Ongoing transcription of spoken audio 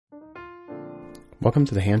Welcome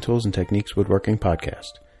to the Hand Tools and Techniques Woodworking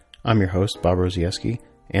Podcast. I'm your host, Bob Rosieski,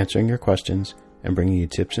 answering your questions and bringing you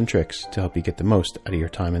tips and tricks to help you get the most out of your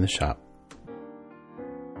time in the shop.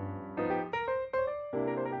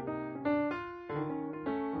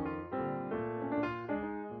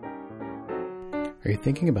 Are you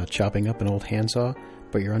thinking about chopping up an old handsaw,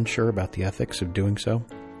 but you're unsure about the ethics of doing so?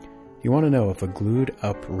 You want to know if a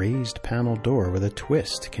glued-up raised panel door with a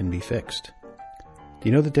twist can be fixed. Do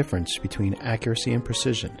you know the difference between accuracy and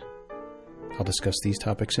precision? I'll discuss these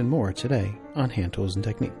topics and more today on Hand Tools and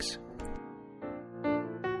Techniques.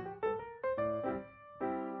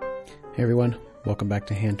 Hey everyone, welcome back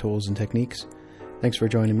to Hand Tools and Techniques. Thanks for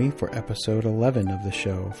joining me for episode 11 of the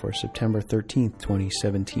show for September 13th,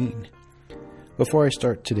 2017. Before I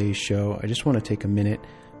start today's show, I just want to take a minute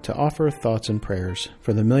to offer thoughts and prayers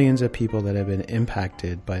for the millions of people that have been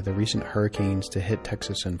impacted by the recent hurricanes to hit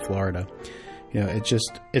Texas and Florida. You know,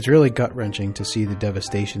 it's really gut-wrenching to see the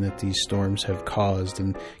devastation that these storms have caused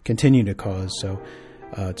and continue to cause. So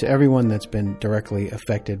to everyone that's been directly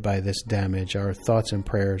affected by this damage, our thoughts and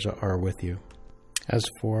prayers are with you. As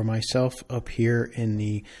for myself up here in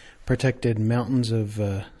the protected mountains of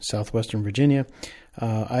southwestern Virginia,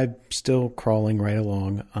 I'm still crawling right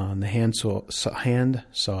along on the hand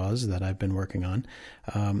saws that I've been working on.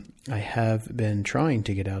 I have been trying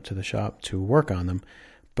to get out to the shop to work on them,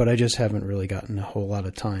 but I just haven't really gotten a whole lot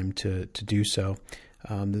of time to do so.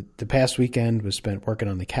 The past weekend was spent working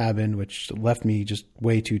on the cabin, which left me just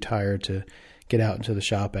way too tired to get out into the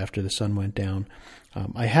shop after the sun went down.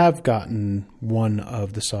 I have gotten one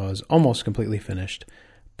of the saws almost completely finished,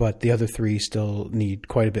 but the other three still need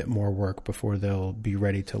quite a bit more work before they'll be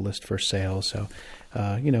ready to list for sale. So,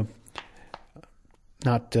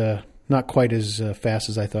 not quite as fast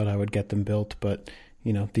as I thought I would get them built, but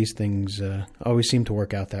these things always seem to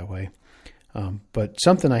work out that way. But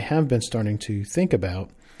something I have been starting to think about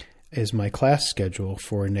is my class schedule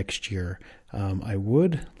for next year. I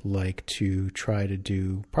would like to try to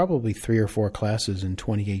do probably 3 or 4 classes in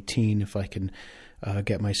 2018 if I can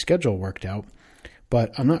get my schedule worked out.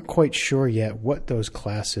 But I'm not quite sure yet what those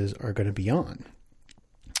classes are going to be on.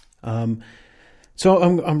 So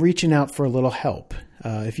I'm reaching out for a little help.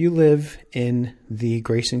 If you live in the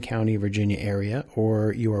Grayson County, Virginia area,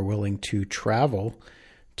 or you are willing to travel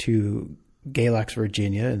to Galax,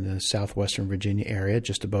 Virginia, in the southwestern Virginia area,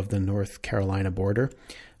 just above the North Carolina border,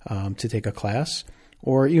 to take a class,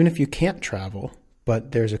 or even if you can't travel,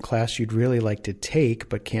 but there's a class you'd really like to take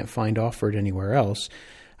but can't find offered anywhere else,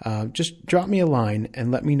 just drop me a line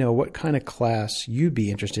and let me know what kind of class you'd be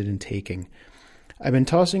interested in taking. I've been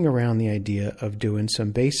tossing around the idea of doing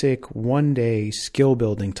some basic one-day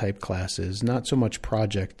skill-building type classes, not so much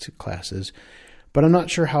project classes, but I'm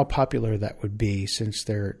not sure how popular that would be since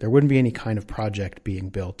there wouldn't be any kind of project being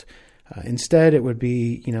built. Instead, it would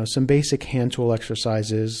be some basic hand tool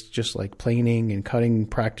exercises, just like planing and cutting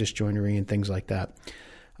practice joinery and things like that.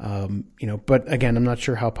 But again, I'm not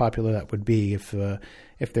sure how popular that would be if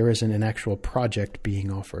there isn't an actual project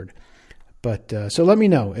being offered. But so let me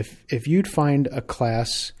know if you'd find a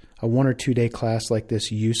class, a 1 or 2 day class like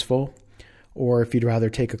this useful, or if you'd rather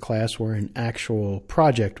take a class where an actual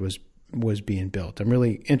project was being built. I'm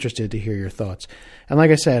really interested to hear your thoughts. And like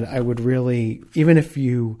I said, I would really, even if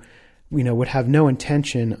you would have no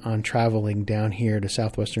intention on traveling down here to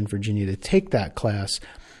southwestern Virginia to take that class,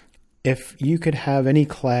 if you could have any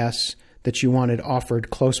class that you wanted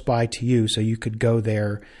offered close by to you so you could go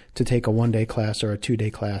there to take a 1 day class or a 2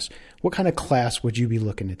 day class, what kind of class would you be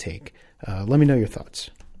looking to take? Let me know your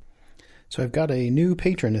thoughts. So I've got a new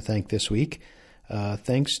patron to thank this week.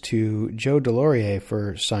 Thanks to Joe Delorier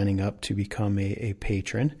for signing up to become a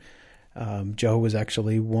patron. Joe was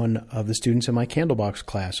actually one of the students in my Candlebox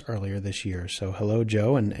class earlier this year. So hello,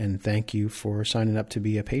 Joe, and thank you for signing up to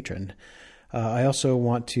be a patron. I also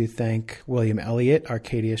want to thank William Elliott,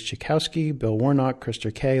 Arcadius Chikowski, Bill Warnock,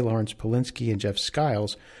 Krister K., Lawrence Polinsky, and Jeff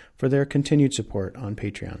Skiles for their continued support on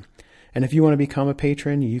Patreon. And if you want to become a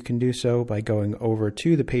patron, you can do so by going over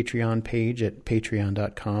to the Patreon page at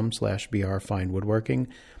patreon.com/brfinewoodworking.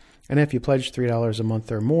 And if you pledge $3 a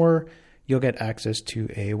month or more, you'll get access to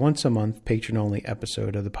a once-a-month patron-only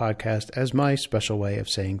episode of the podcast as my special way of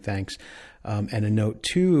saying thanks. And a note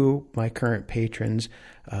to my current patrons,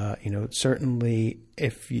 certainly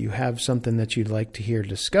if you have something that you'd like to hear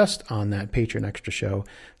discussed on that Patreon Extra show,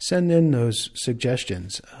 send in those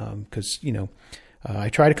suggestions because, I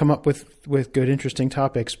try to come up with good, interesting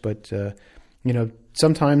topics, but,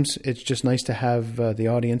 sometimes it's just nice to have the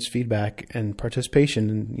audience feedback and participation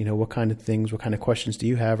and, what kind of questions do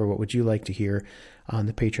you have or what would you like to hear on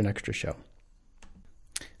the Patreon Extra show?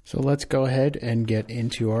 So let's go ahead and get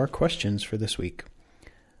into our questions for this week.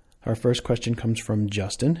 Our first question comes from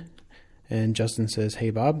Justin. And Justin says, "Hey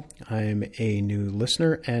Bob, I'm a new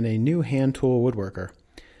listener and a new hand tool woodworker.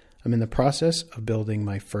 I'm in the process of building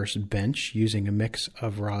my first bench using a mix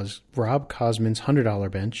of Rob Cosman's $100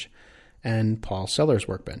 bench and Paul Sellers'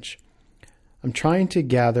 workbench. I'm trying to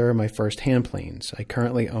gather my first hand planes. I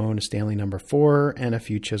currently own a Stanley No. 4 and a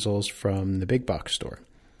few chisels from the big box store.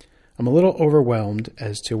 I'm a little overwhelmed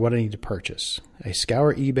as to what I need to purchase. I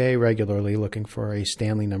scour eBay regularly looking for a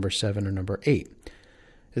Stanley No. 7 or No. 8.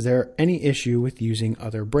 Is there any issue with using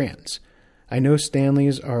other brands? I know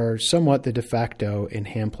Stanleys are somewhat the de facto in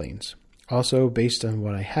hand planes. Also, based on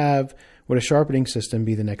what I have, would a sharpening system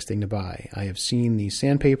be the next thing to buy? I have seen the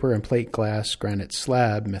sandpaper and plate glass granite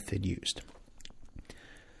slab method used."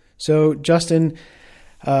 So, Justin,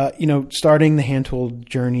 starting the hand tool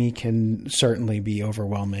journey can certainly be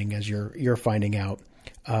overwhelming, as you're finding out.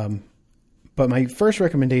 But my first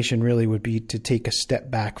recommendation really would be to take a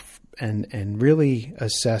step back and really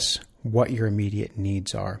assess what your immediate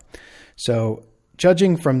needs are. So,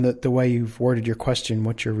 judging from the way you've worded your question,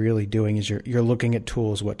 what you're really doing is you're looking at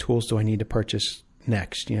tools. What tools do I need to purchase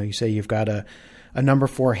next? You say you've got a No.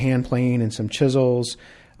 4 hand plane and some chisels,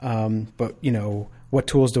 but what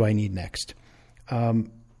tools do I need next?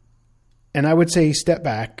 And I would say step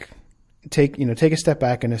back, take a step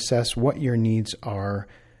back and assess what your needs are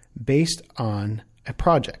based on a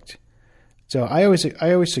project. So I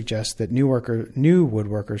always suggest that new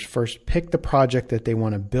woodworkers first pick the project that they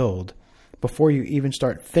want to build before you even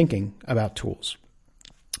start thinking about tools.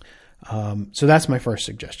 So that's my first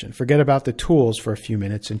suggestion. Forget about the tools for a few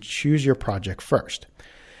minutes and choose your project first.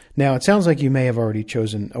 Now, it sounds like you may have already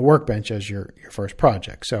chosen a workbench as your first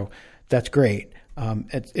project, so that's great.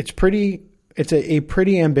 It's a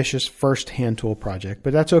pretty ambitious first hand tool project,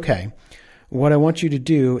 but that's okay. What I want you to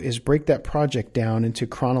do is break that project down into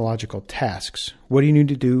chronological tasks. What do you need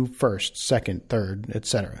to do first, second, third,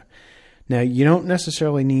 etc.? Now, you don't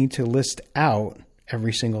necessarily need to list out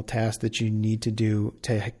every single task that you need to do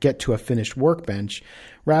to get to a finished workbench.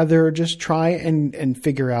 Rather, just try and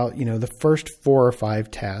figure out, the first 4 or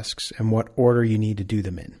 5 tasks and what order you need to do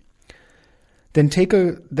them in. Then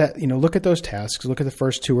look at those tasks, look at the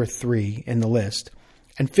first 2 or 3 in the list,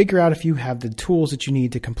 and figure out if you have the tools that you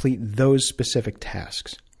need to complete those specific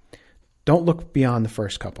tasks. Don't look beyond the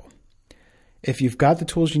first couple. If you've got the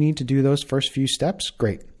tools you need to do those first few steps,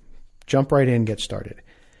 great. Jump right in, get started.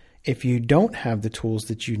 If you don't have the tools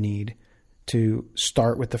that you need to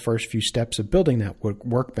start with the first few steps of building that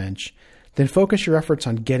workbench, then focus your efforts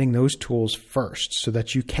on getting those tools first so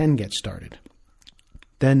that you can get started.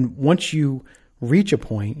 Then once you reach a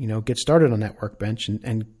point, get started on that workbench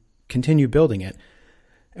and continue building it.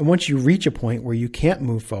 And once you reach a point where you can't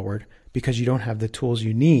move forward because you don't have the tools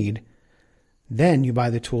you need, then you buy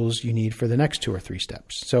the tools you need for the next 2 or 3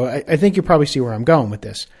 steps. So I think you probably see where I'm going with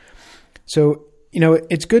this. So,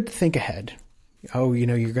 it's good to think ahead.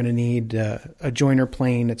 You're going to need a joiner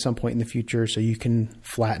plane at some point in the future so you can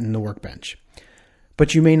flatten the workbench.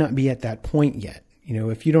 But you may not be at that point yet.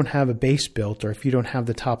 If you don't have a base built, or if you don't have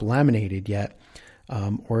the top laminated yet,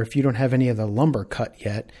 or if you don't have any of the lumber cut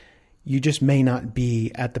yet, you just may not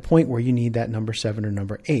be at the point where you need that No. 7 or No.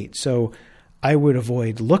 8. So I would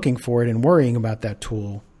avoid looking for it and worrying about that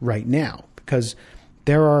tool right now, because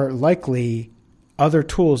there are likely other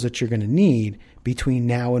tools that you're going to need between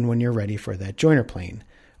now and when you're ready for that joiner plane.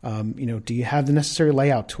 Do you have the necessary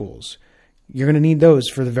layout tools? You're going to need those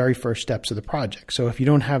for the very first steps of the project. So if you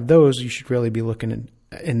don't have those, you should really be looking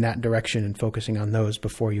in that direction and focusing on those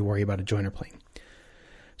before you worry about a joiner plane.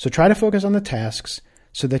 So try to focus on the tasks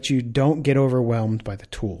so that you don't get overwhelmed by the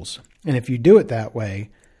tools. And if you do it that way,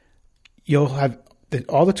 you'll have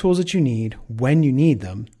all the tools that you need when you need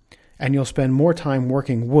them, and you'll spend more time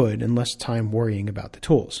working wood and less time worrying about the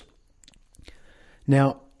tools.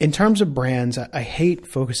 Now, in terms of brands, I hate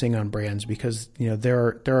focusing on brands because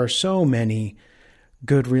there are so many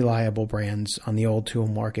good, reliable brands on the old tool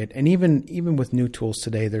market, and even with new tools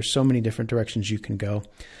today, there's so many different directions you can go.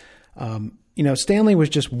 Stanley was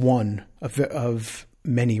just one of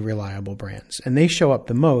many reliable brands, and they show up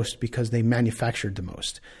the most because they manufactured the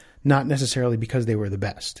most, not necessarily because they were the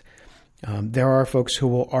best. There are folks who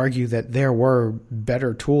will argue that there were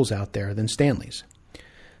better tools out there than Stanley's.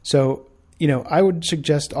 So, I would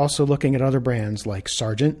suggest also looking at other brands like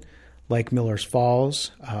Sargent, like Miller's Falls.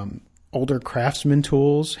 Older Craftsman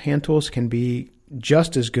tools, hand tools, can be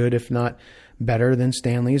just as good, if not better, than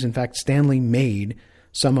Stanley's. In fact, Stanley made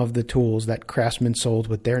some of the tools that Craftsman sold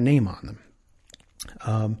with their name on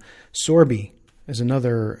them. Sorby is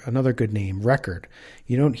another good name. Record.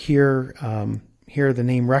 You don't hear the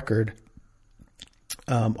name Record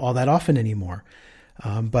all that often anymore.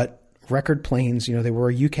 But Record Planes, they were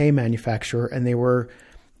a UK manufacturer, and they were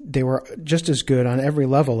just as good on every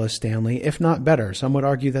level as Stanley, if not better. Some would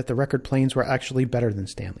argue that the Record Planes were actually better than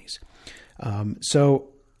Stanley's. So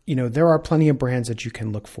there are plenty of brands that you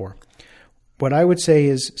can look for. What I would say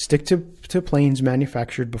is stick to planes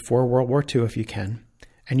manufactured before World War II if you can,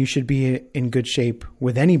 and you should be in good shape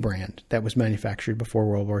with any brand that was manufactured before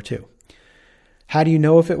World War II. How do you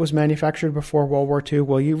know if it was manufactured before World War II?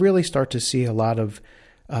 Well, you really start to see a lot of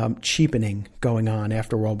cheapening going on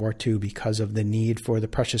after World War II because of the need for the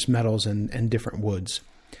precious metals and different woods.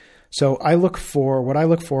 So what I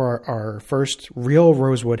look for are first real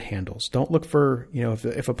rosewood handles. Don't look for,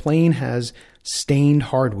 if a plane has stained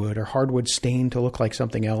hardwood or hardwood stained to look like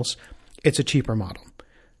something else, it's a cheaper model.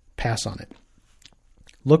 Pass on it.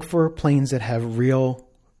 Look for planes that have real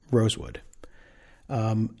rosewood.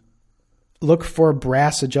 Look for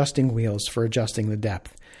brass adjusting wheels for adjusting the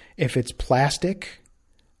depth. If it's plastic,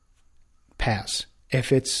 pass.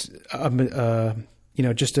 If it's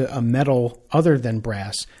just a metal other than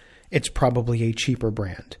brass, it's probably a cheaper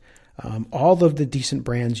brand. All of the decent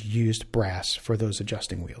brands used brass for those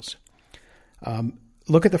adjusting wheels.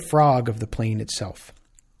 Look at the frog of the plane itself.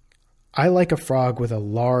 I like a frog with a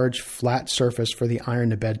large flat surface for the iron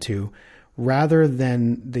to bed to, rather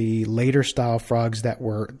than the later style frogs that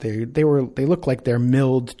they look like they're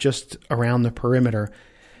milled just around the perimeter,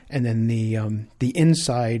 and then the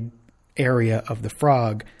inside area of the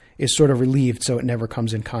frog is sort of relieved so it never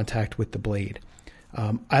comes in contact with the blade.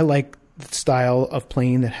 I like the style of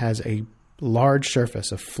plane that has a large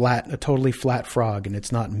surface, a totally flat frog, and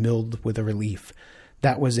it's not milled with a relief.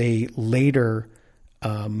 That was a later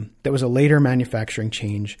manufacturing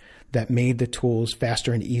change that made the tools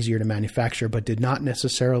faster and easier to manufacture, but did not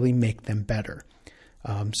necessarily make them better.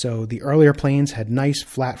 So the earlier planes had nice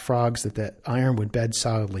flat frogs that the iron would bed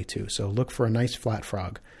solidly to. So look for a nice flat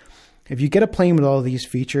frog. If you get a plane with all of these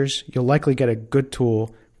features, you'll likely get a good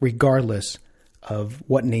tool regardless of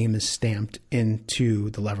what name is stamped into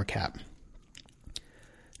the lever cap.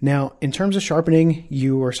 Now, in terms of sharpening,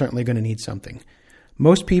 you are certainly going to need something.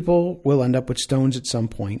 Most people will end up with stones at some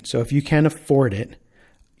point, so if you can afford it,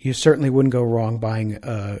 you certainly wouldn't go wrong buying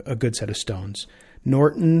a good set of stones.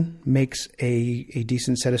 Norton makes a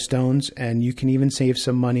decent set of stones, and you can even save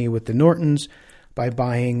some money with the Nortons by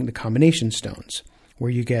buying the combination stones, where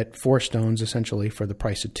you get 4 stones essentially for the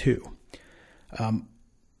price of 2.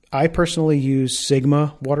 I personally use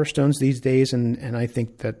Sigma water stones these days, and I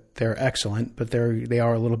think that they're excellent, but they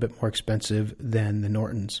are a little bit more expensive than the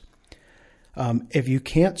Nortons. If you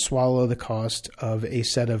can't swallow the cost of a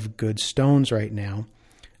set of good stones right now,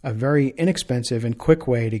 a very inexpensive and quick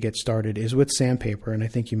way to get started is with sandpaper, and I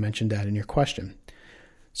think you mentioned that in your question.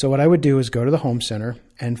 So what I would do is go to the home center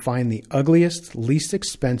and find the ugliest, least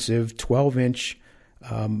expensive 12-inch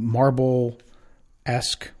marble-esque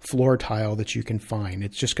floor tile that you can find.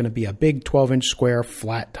 It's just going to be a big 12-inch square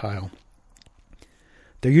flat tile.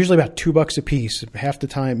 They're usually about $2 a piece.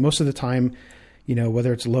 Most of the time,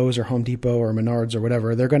 whether it's Lowe's or Home Depot or Menards or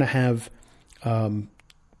whatever, they're going to have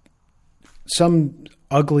some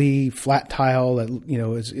ugly flat tile that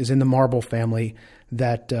is in the marble family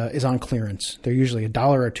that is on clearance. They're usually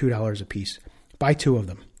 $1 or $2 a piece. Buy 2 of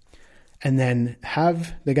them, and then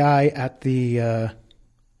have the guy at the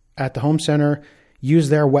home center use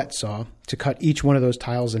their wet saw to cut each one of those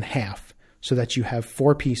tiles in half, so that you have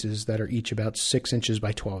 4 pieces that are each about 6 inches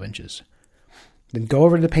by 12 inches. Then go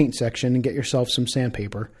over to the paint section and get yourself some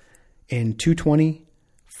sandpaper in 220,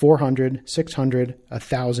 400, 600,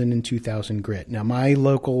 1,000, and 2,000 grit. Now, my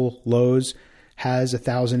local Lowe's has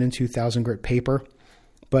 1,000 and 2,000 grit paper,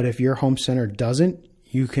 but if your home center doesn't,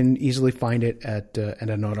 you can easily find it at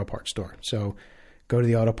an auto parts store. So go to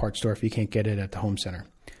the auto parts store if you can't get it at the home center.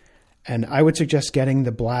 And I would suggest getting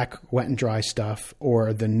the black wet and dry stuff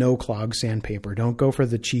or the no clog sandpaper. Don't go for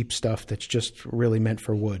the cheap stuff that's just really meant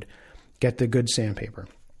for wood. Get the good sandpaper.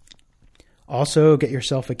 Also, get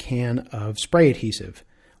yourself a can of spray adhesive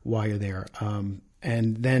while you're there. And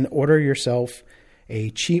then order yourself a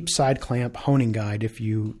cheap side clamp honing guide if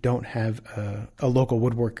you don't have a local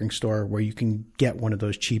woodworking store where you can get one of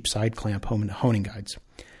those cheap side clamp honing guides.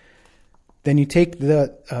 Then you take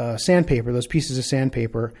the sandpaper, those pieces of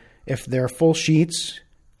sandpaper. If they're full sheets,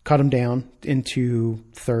 cut them down into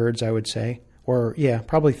thirds, I would say.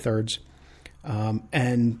 Probably thirds.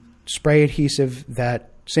 And spray adhesive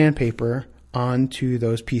that sandpaper onto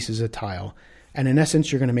those pieces of tile. And in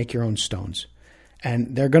essence, you're going to make your own stones.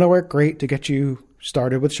 And they're going to work great to get you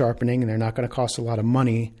started with sharpening, and they're not going to cost a lot of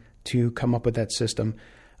money to come up with that system.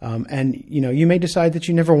 And you may decide that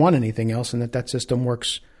you never want anything else and that system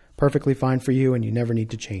works perfectly fine for you and you never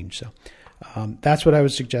need to change. So That's what I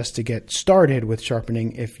would suggest to get started with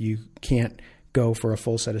sharpening if you can't go for a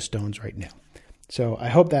full set of stones right now. So I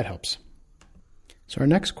hope that helps. So our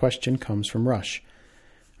next question comes from Rush.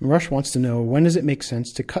 And Rush wants to know, when does it make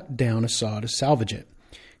sense to cut down a saw to salvage it?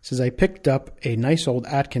 He says, I picked up a nice old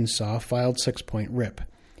Atkins saw, filed 6-point rip.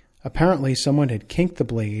 Apparently someone had kinked the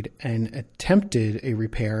blade and attempted a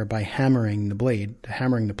repair by hammering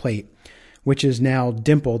the plate, which is now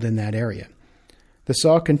dimpled in that area. The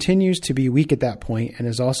saw continues to be weak at that point and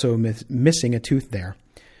is also missing a tooth there.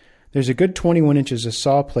 There's a good 21 inches of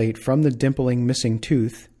saw plate from the dimpling missing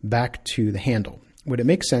tooth back to the handle. Would it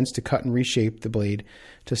make sense to cut and reshape the blade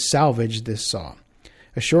to salvage this saw?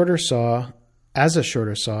 As a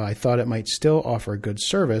shorter saw, I thought it might still offer good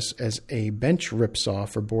service as a bench rip saw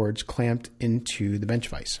for boards clamped into the bench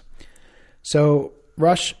vise. So,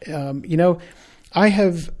 Rush, I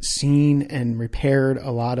have seen and repaired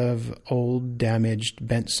a lot of old, damaged,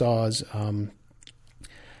 bent saws,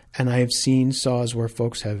 and I have seen saws where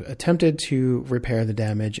folks have attempted to repair the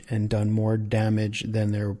damage and done more damage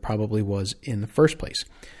than there probably was in the first place.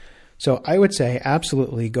 So I would say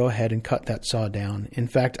absolutely go ahead and cut that saw down. In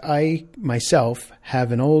fact, I myself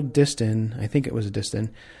have an old Distin, I think it was a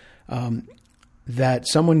Distin, that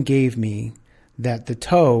someone gave me that the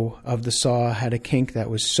toe of the saw had a kink that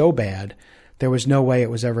was so bad there was no way it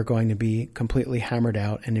was ever going to be completely hammered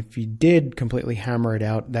out. And if you did completely hammer it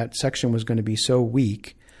out, that section was going to be so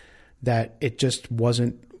weak that it just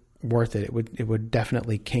wasn't worth it. It would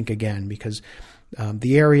definitely kink again because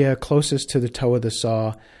the area closest to the toe of the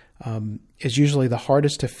saw is usually the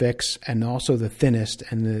hardest to fix and also the thinnest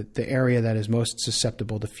and the area that is most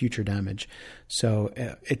susceptible to future damage. So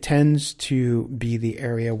it tends to be the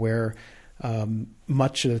area where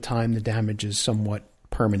much of the time the damage is somewhat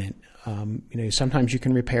permanent. Sometimes you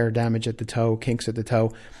can repair damage at the toe, kinks at the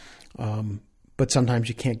toe, but sometimes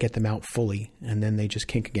you can't get them out fully and then they just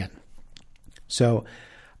kink again. So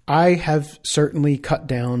I have certainly cut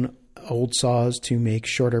down old saws to make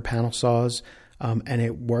shorter panel saws, and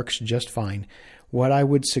it works just fine. What I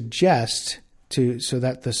would suggest so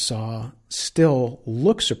that the saw still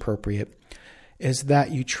looks appropriate is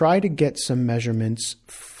that you try to get some measurements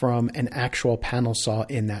from an actual panel saw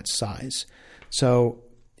in that size. So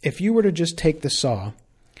if you were to just take the saw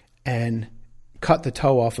and cut the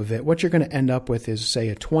toe off of it, what you're going to end up with is, say,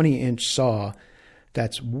 a 20-inch saw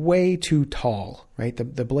that's way too tall, right?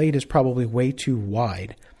 The blade is probably way too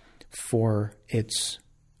wide for its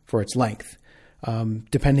length,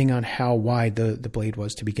 depending on how wide the blade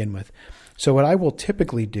was to begin with. So what I will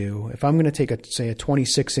typically do, if I'm going to take a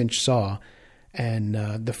 26-inch saw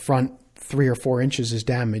and the front 3 or 4 inches is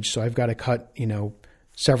damaged, so I've got to cut,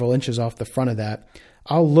 several inches off the front of that,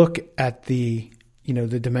 I'll look at the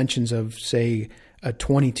dimensions of, say, a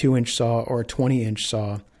 22-inch saw or a 20-inch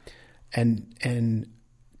saw and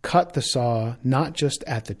cut the saw not just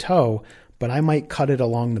at the toe, but I might cut it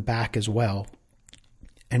along the back as well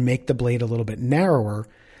and make the blade a little bit narrower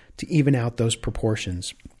to even out those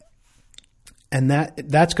proportions. And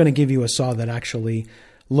that's going to give you a saw that actually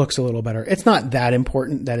looks a little better. It's not that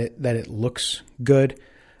important that it looks good,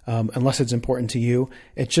 unless it's important to you.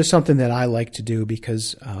 It's just something that I like to do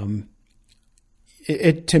because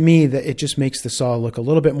to me that it just makes the saw look a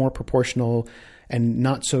little bit more proportional and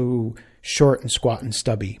not so short and squat and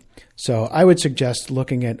stubby. So I would suggest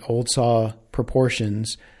looking at old saw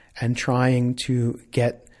proportions and trying to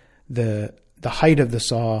get the height of the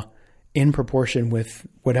saw in proportion with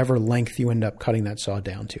whatever length you end up cutting that saw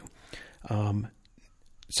down to. I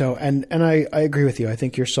agree with you. I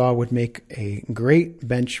think your saw would make a great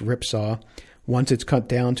bench rip saw once it's cut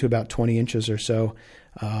down to about 20 inches or so,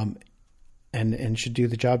 and should do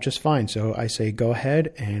the job just fine. So I say go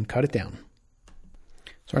ahead and cut it down.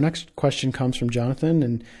 So our next question comes from Jonathan,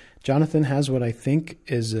 and Jonathan has what I think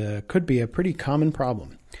could be a pretty common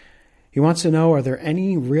problem. He wants to know, are there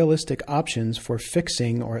any realistic options for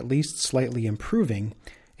fixing or at least slightly improving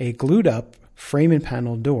a glued up frame and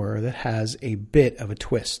panel door that has a bit of a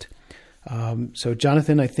twist? So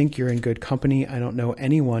Jonathan, I think you're in good company. I don't know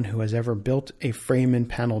anyone who has ever built a frame and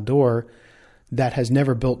panel door that has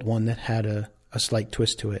never built one that had a slight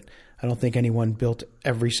twist to it. I don't think anyone built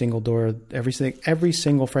every single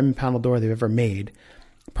single frame and panel door they've ever made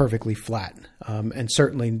perfectly flat. And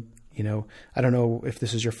certainly, I don't know if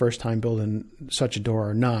this is your first time building such a door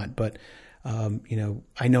or not, but,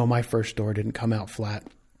 I know my first door didn't come out flat.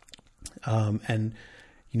 And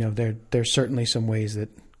there's certainly some ways that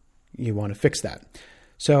you want to fix that.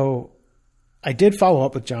 So I did follow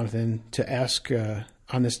up with Jonathan to ask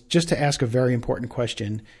on this, just to ask a very important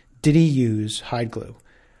question. Did he use hide glue?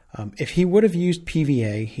 If he would have used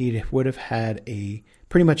PVA, he would have had a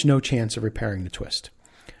pretty much no chance of repairing the twist.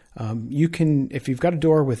 You can, if you've got a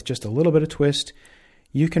door with just a little bit of twist,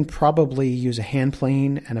 you can probably use a hand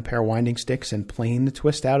plane and a pair of winding sticks and plane the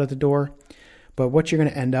twist out of the door. But what you're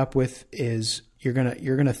going to end up with is you're going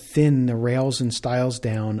to thin the rails and stiles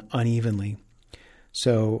down unevenly.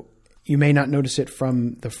 So you may not notice it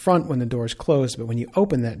from the front when the door is closed, but when you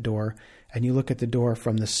open that door and you look at the door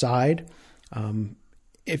from the side,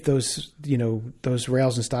 if those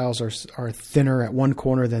rails and stiles are thinner at one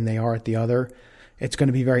corner than they are at the other, it's going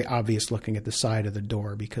to be very obvious looking at the side of the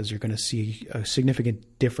door, because you're going to see a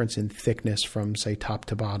significant difference in thickness from, say, top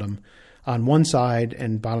to bottom on one side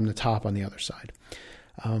and bottom to top on the other side.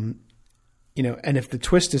 And if the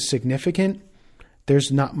twist is significant,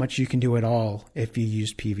 there's not much you can do at all if you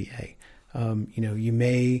use PVA. You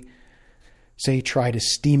may, say, try to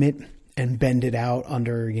steam it and bend it out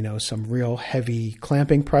under, some real heavy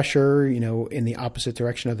clamping pressure, in the opposite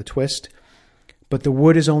direction of the twist. But the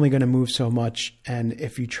wood is only going to move so much, and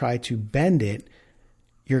if you try to bend it,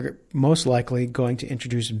 you're most likely going to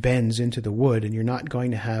introduce bends into the wood, and you're not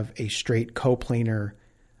going to have a straight coplanar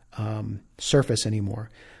surface anymore.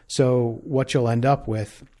 So what you'll end up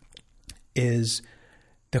with is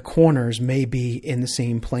the corners may be in the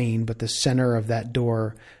same plane, but the center of that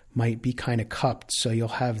door might be kind of cupped. So you'll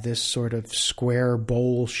have this sort of square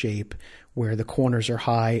bowl shape where the corners are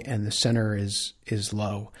high and the center is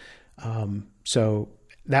low. So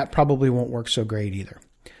that probably won't work so great either.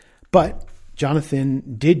 But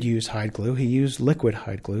Jonathan did use hide glue. He used liquid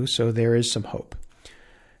hide glue, so there is some hope.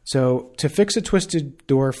 So to fix a twisted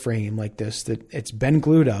door frame like this, that it's been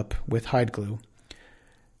glued up with hide glue,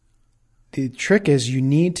 the trick is you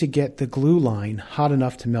need to get the glue line hot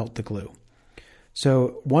enough to melt the glue.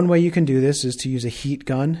 So one way you can do this is to use a heat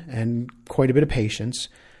gun and quite a bit of patience.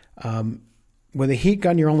 With a heat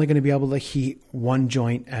gun, you're only going to be able to heat one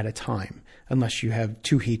joint at a time, unless you have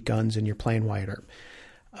two heat guns and you're playing wider.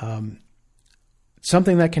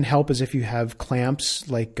 Something that can help is if you have clamps,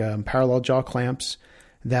 like parallel jaw clamps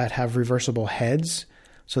that have reversible heads,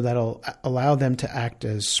 so that'll allow them to act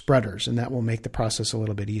as spreaders, and that will make the process a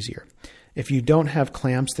little bit easier. If you don't have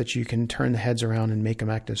clamps that you can turn the heads around and make them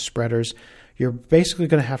act as spreaders, you're basically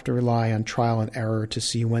going to have to rely on trial and error to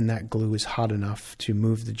see when that glue is hot enough to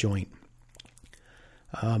move the joint.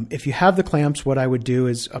 If you have the clamps, what I would do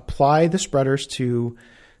is apply the spreaders to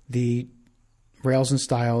the rails and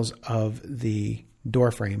stiles of the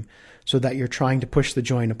door frame so that you're trying to push the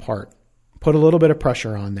joint apart. Put a little bit of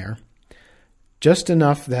pressure on there, just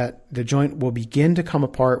enough that the joint will begin to come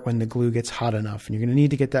apart when the glue gets hot enough. And you're going to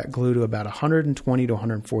need to get that glue to about 120 to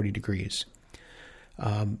 140 degrees.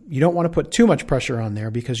 You don't want to put too much pressure on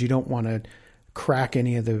there because you don't want to crack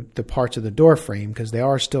any of the parts of the door frame, because they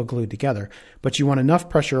are still glued together. But you want enough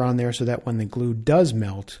pressure on there so that when the glue does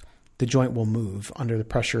melt, the joint will move under the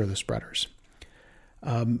pressure of the spreaders.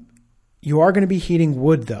 You are going to be heating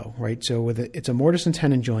wood though, right? So it's a mortise and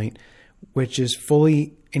tenon joint, which is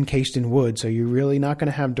fully encased in wood. So you're really not going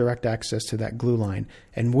to have direct access to that glue line.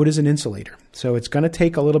 And wood is an insulator. So it's going to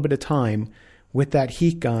take a little bit of time with that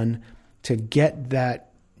heat gun to get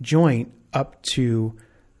that joint up to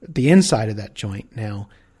the inside of that joint now,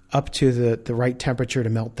 up to the right temperature to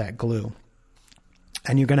melt that glue.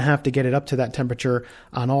 And you're going to have to get it up to that temperature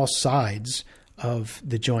on all sides of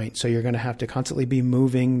the joint. So you're going to have to constantly be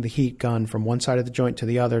moving the heat gun from one side of the joint to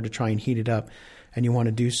the other to try and heat it up. And you want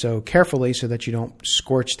to do so carefully so that you don't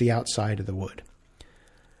scorch the outside of the wood.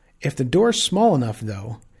 If the door is small enough,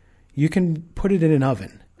 though, you can put it in an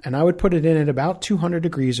oven. And I would put it in at about 200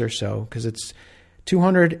 degrees or so, because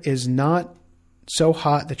 200 is not so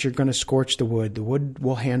hot that you're going to scorch the wood. The wood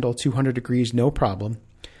will handle 200 degrees, no problem.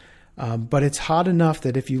 But it's hot enough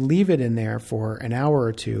that if you leave it in there for an hour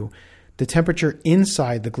or two, the temperature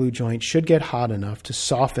inside the glue joint should get hot enough to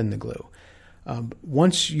soften the glue.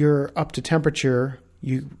 Once you're up to temperature,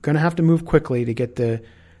 you're going to have to move quickly to get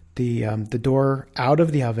the door out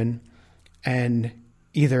of the oven, and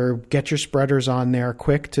either get your spreaders on there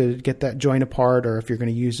quick to get that joint apart, or if you're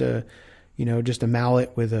going to use just a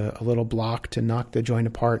mallet with a little block to knock the joint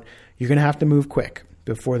apart, you're going to have to move quick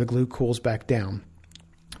before the glue cools back down.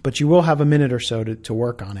 But you will have a minute or so to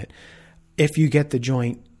work on it if you get the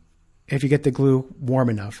glue warm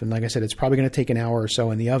enough. And like I said, it's probably going to take an hour or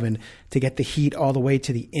so in the oven to get the heat all the way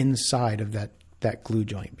to the inside of that glue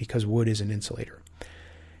joint, because wood is an insulator.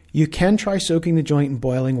 You can try soaking the joint in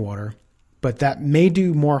boiling water, but that may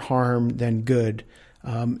do more harm than good.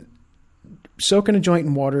 Soaking a joint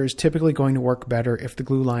in water is typically going to work better if the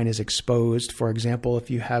glue line is exposed. For example, if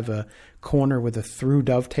you have a corner with a through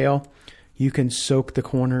dovetail, you can soak the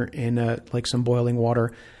corner in some boiling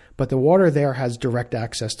water, but the water there has direct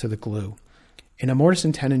access to the glue. In a mortise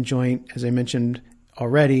and tenon joint, as I mentioned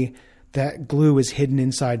already, that glue is hidden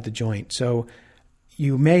inside the joint. So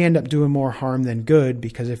you may end up doing more harm than good,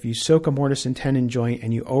 because if you soak a mortise and tenon joint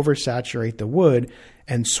and you oversaturate the wood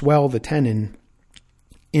and swell the tenon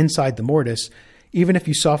inside the mortise, even if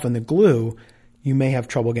you soften the glue, you may have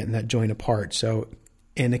trouble getting that joint apart. So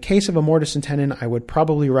in the case of a mortise and tenon, I would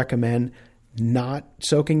probably recommend not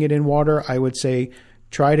soaking it in water. I would say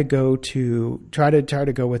try to go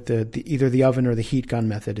with either the oven or the heat gun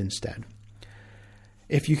method instead.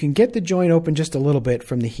 If you can get the joint open just a little bit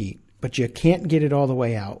from the heat, but you can't get it all the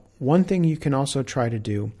way out, one thing you can also try to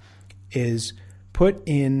do is put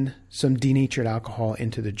in some denatured alcohol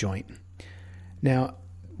into the joint. Now,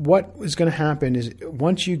 what is going to happen is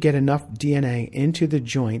once you get enough DNA into the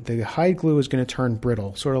joint, the hide glue is going to turn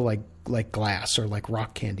brittle, sort of like glass or like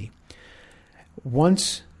rock candy.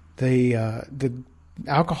 Once the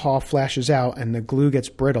alcohol flashes out and the glue gets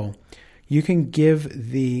brittle, you can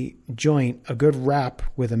give the joint a good wrap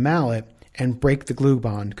with a mallet and break the glue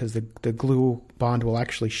bond, because the glue bond will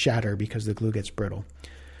actually shatter because the glue gets brittle.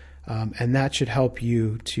 And that should help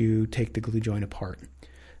you to take the glue joint apart.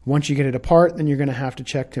 Once you get it apart, then you're going to have to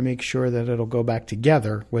check to make sure that it'll go back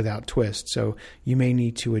together without twist. So you may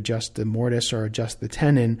need to adjust the mortise or adjust the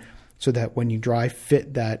tenon so that when you dry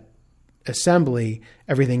fit that assembly,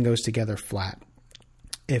 everything goes together flat.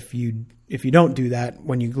 If you don't do that,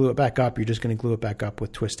 when you glue it back up, you're just going to glue it back up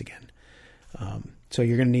with twist again. So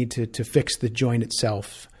you're going to need to fix the joint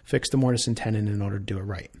itself, fix the mortise and tenon in order to do it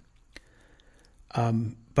right.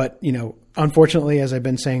 But, unfortunately, as I've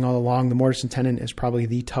been saying all along, the mortise and tenon is probably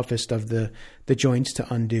the toughest of the joints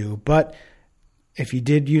to undo. But if you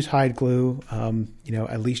did use hide glue,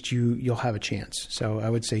 at least you'll have a chance. So I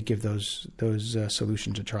would say give those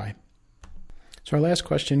solutions a try. So our last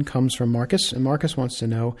question comes from Marcus, and Marcus wants to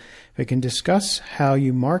know if we can discuss how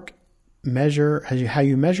you measure,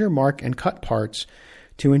 mark, and cut parts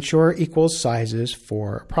to ensure equal sizes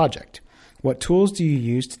for a project. What tools do you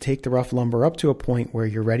use to take the rough lumber up to a point where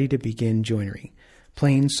you're ready to begin joinery?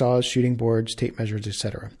 Planes, saws, shooting boards, tape measures,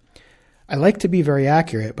 etc. I like to be very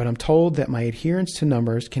accurate, but I'm told that my adherence to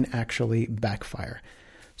numbers can actually backfire.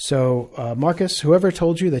 So, Marcus, whoever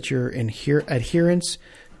told you that your adherence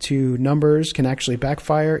to numbers can actually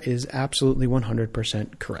backfire is absolutely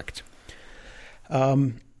 100% correct.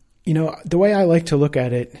 The way I like to look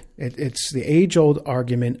at it, it's the age-old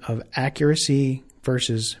argument of accuracy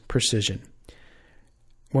versus precision.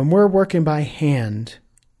 When we're working by hand,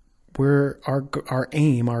 our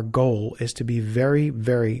goal is to be very,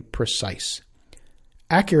 very precise.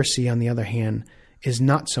 Accuracy, on the other hand, is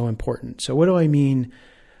not so important. So what do I mean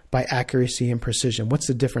by accuracy and precision? What's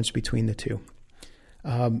the difference between the two?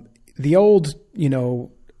 The old,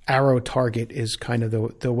 arrow target is kind of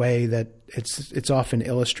the way that it's often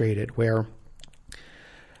illustrated, where,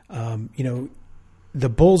 the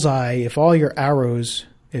bullseye, if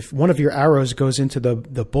one of your arrows goes into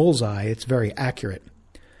the bullseye, it's very accurate.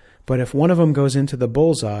 But if one of them goes into the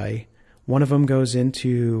bullseye, one of them goes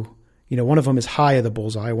into, one of them is high of the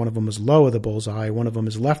bullseye, one of them is low of the bullseye, one of them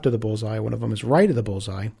is left of the bullseye, one of them is right of the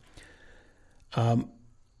bullseye.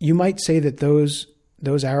 You might say that those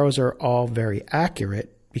arrows are all very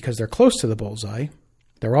accurate because they're close to the bullseye.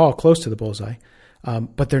 They're all close to the bullseye,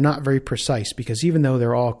 but they're not very precise, because even though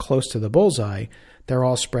they're all close to the bullseye, they're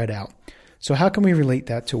all spread out. So how can we relate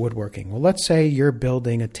that to woodworking? Well, let's say you're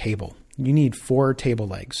building a table. You need 4 table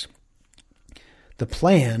legs. The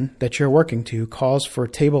plan that you're working to calls for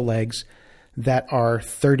table legs that are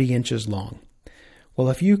 30 inches long. Well,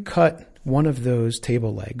 if you cut one of those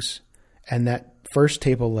table legs, and that first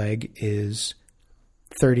table leg is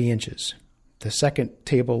 30 inches, the second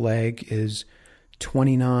table leg is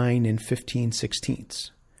 29 and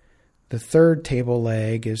 15/16. The third table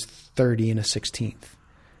leg is 30 and a 16th.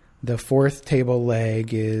 The fourth table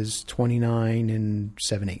leg is 29 and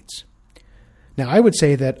 7/8. Now, I would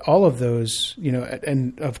say that all of those,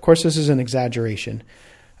 and of course this is an exaggeration,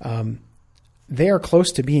 they are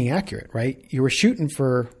close to being accurate, right? You were shooting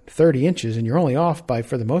for 30 inches and you're only off by,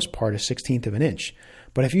 for the most part, a 16th of an inch.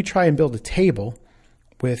 But if you try and build a table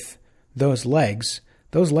with those legs,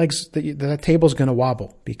 that table's going to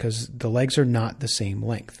wobble because the legs are not the same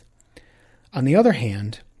length. On the other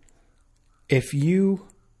hand, if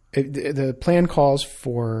the plan calls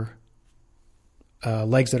for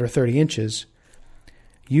legs that are 30 inches,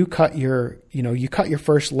 you cut your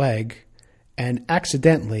first leg, and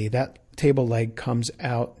accidentally that table leg comes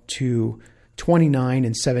out to 29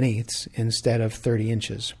 and 7/8 instead of 30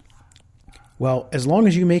 inches. Well, as long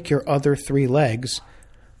as you make your other 3 legs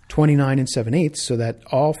 29 and 7/8 so that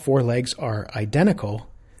all 4 legs are identical,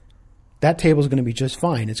 that table is going to be just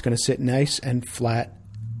fine. It's going to sit nice and flat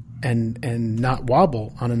and not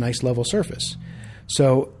wobble on a nice level surface.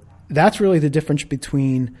 So that's really the difference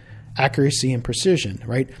between accuracy and precision,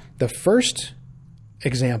 right? The first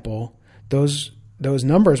example, those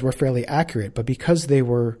numbers were fairly accurate, but because they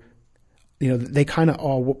were, they kind of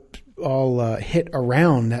all hit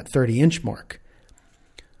around that 30-inch mark.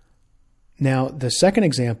 Now, the second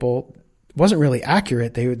example wasn't really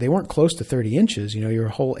accurate. They weren't close to 30 inches. You're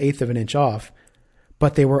a whole eighth of an inch off,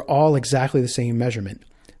 but they were all exactly the same measurement.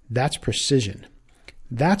 That's precision.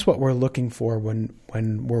 That's what we're looking for when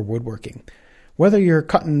we're woodworking. Whether you're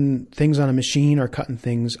cutting things on a machine or cutting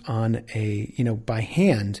things on by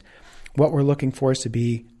hand, what we're looking for is to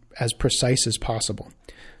be as precise as possible.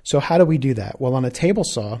 So how do we do that? Well, on a table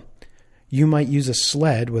saw, you might use a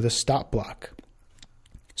sled with a stop block.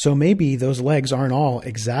 So maybe those legs aren't all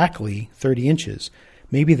exactly 30 inches.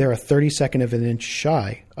 Maybe they're a 32nd of an inch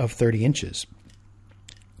shy of 30 inches.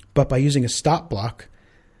 But by using a stop block,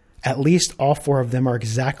 at least all four of them are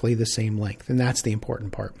exactly the same length, and that's the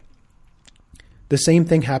important part. The same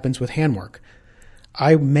thing happens with handwork.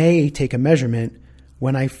 I may take a measurement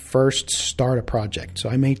when I first start a project. So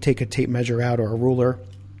I may take a tape measure out or a ruler,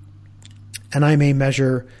 and I may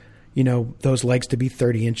measure, those legs to be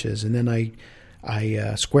 30 inches. And then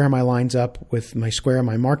I square my lines up with my square,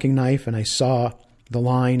 my marking knife, and I saw the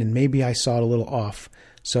line, and maybe I saw it a little off.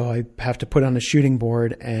 So I have to put on a shooting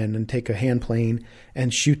board and take a hand plane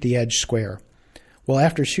and shoot the edge square. Well,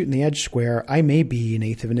 after shooting the edge square, I may be an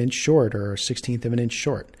eighth of an inch short or a 16th of an inch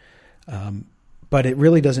short. But it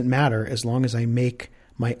really doesn't matter as long as I make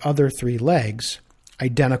my other three legs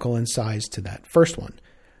identical in size to that first one.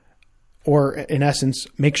 Or in essence,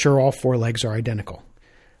 make sure all four legs are identical.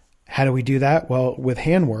 How do we do that? Well, with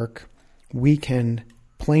handwork, we can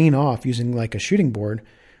plane off using like a shooting board.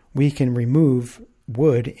 We can remove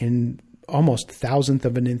wood in almost thousandth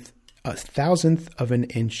of an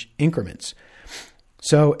inch increments.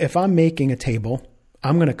 So if I'm making a table,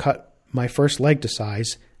 I'm going to cut my first leg to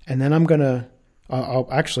size, and then I'll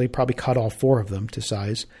actually probably cut all four of them to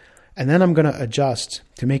size, and then I'm going to adjust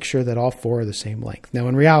to make sure that all four are the same length. Now,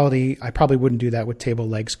 in reality, I probably wouldn't do that with table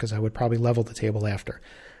legs because I would probably level the table after.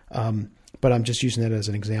 But I'm just using that as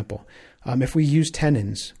an example. If we use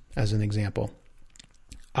tenons as an example,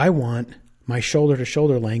 I want my shoulder to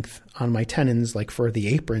shoulder length on my tenons, like for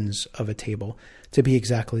the aprons of a table, to be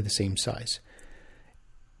exactly the same size.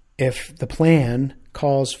 If the plan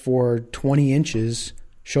calls for 20 inches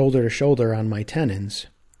shoulder to shoulder on my tenons,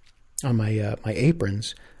 on my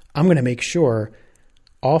aprons, I'm going to make sure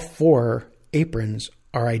all four aprons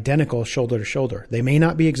are identical shoulder to shoulder. They may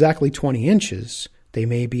not be exactly 20 inches. They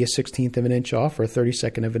may be a 16th of an inch off or a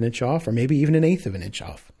 32nd of an inch off or maybe even an eighth of an inch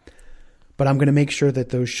off. But I'm going to make sure that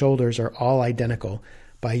those shoulders are all identical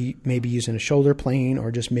by maybe using a shoulder plane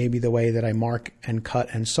or just maybe the way that I mark and cut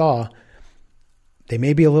and saw. They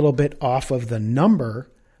may be a little bit off of the number,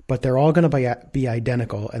 but they're all going to be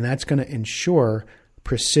identical, and that's going to ensure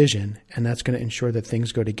precision, and that's going to ensure that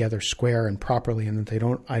things go together square and properly, and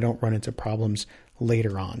that I don't run into problems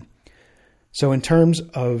later on. So in terms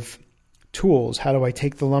of tools, how do I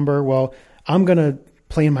take the lumber? Well, I'm going to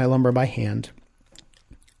plane my lumber by hand,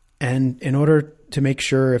 and in order to make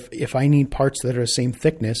sure if I need parts that are the same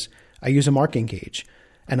thickness, I use a marking gauge,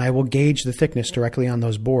 and I will gauge the thickness directly on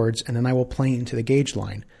those boards, and then I will plane to the gauge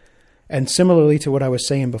line. And similarly to what I was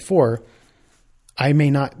saying before, I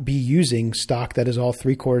may not be using stock that is all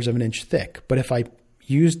 3/4 of an inch thick, but if I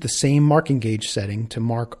use the same marking gauge setting to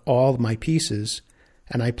mark all my pieces,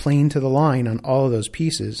 and I plane to the line on all of those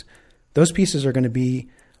pieces are going to be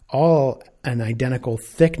all an identical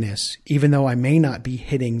thickness, even though I may not be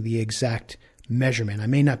hitting the exact measurement. I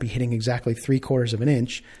may not be hitting exactly 3/4 of an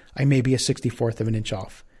inch. I may be a 64th of an inch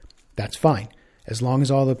off. That's fine. As long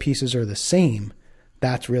as all the pieces are the same,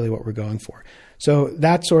 that's really what we're going for. So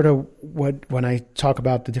that's sort of when I talk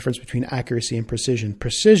about the difference between accuracy and precision.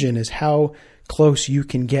 Precision is how close you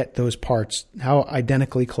can get those parts, how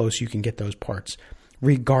identically close you can get those parts,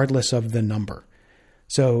 regardless of the number.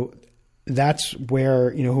 So that's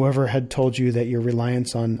where, whoever had told you that your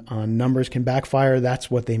reliance on numbers can backfire, that's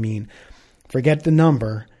what they mean. Forget the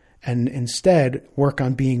number and instead work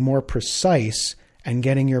on being more precise and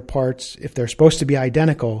getting your parts, if they're supposed to be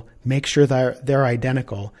identical, make sure they're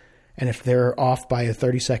identical. And if they're off by a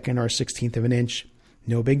 32nd or a 16th of an inch,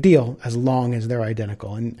 no big deal, as long as they're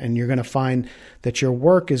identical. And you're going to find that your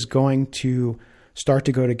work is going to start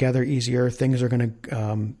to go together easier. Things are going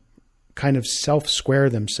to kind of self-square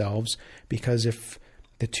themselves, because if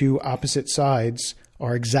the two opposite sides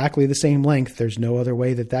are exactly the same length, there's no other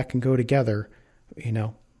way that can go together,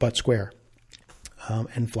 but square.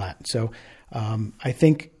 and flat. So I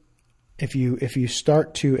think if you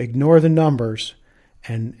start to ignore the numbers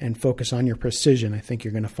and focus on your precision, I think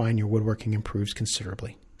you're going to find your woodworking improves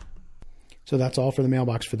considerably. So that's all for the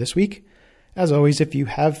mailbox for this week. As always, if you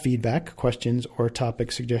have feedback, questions, or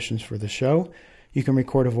topic suggestions for the show, you can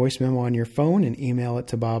record a voice memo on your phone and email it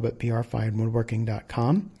to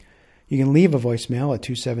bob@brfinewoodworking.com. You can leave a voicemail at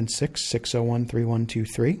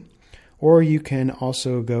 276-601-3123, or you can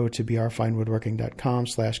also go to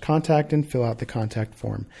brfinewoodworking.com/contact and fill out the contact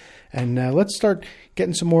form. And let's start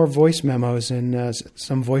getting some more voice memos and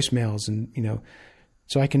some voicemails, and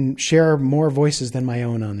so I can share more voices than my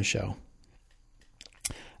own on the show.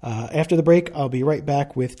 After the break, I'll be right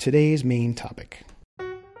back with today's main topic.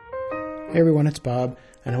 Hey everyone, it's Bob,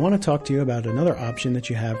 and I want to talk to you about another option that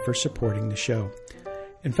you have for supporting the show.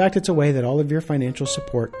 In fact, it's a way that all of your financial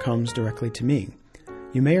support comes directly to me.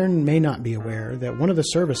 You may or may not be aware that one of the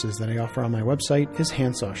services that I offer on my website is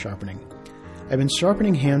handsaw sharpening. I've been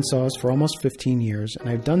sharpening handsaws for almost 15 years, and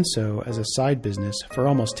I've done so as a side business for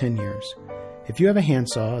almost 10 years. If you have a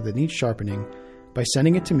handsaw that needs sharpening, by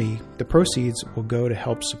sending it to me, the proceeds will go to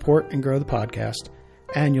help support and grow the podcast,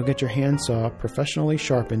 and you'll get your handsaw professionally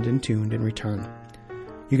sharpened and tuned in return.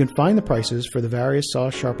 You can find the prices for the various saw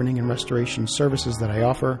sharpening and restoration services that I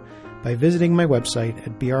offer by visiting my website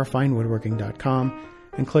at brfinewoodworking.com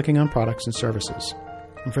and clicking on products and services.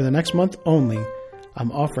 And for the next month only,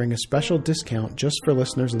 I'm offering a special discount just for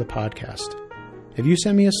listeners of the podcast. If you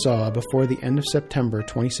send me a saw before the end of September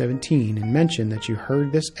 2017 and mention that you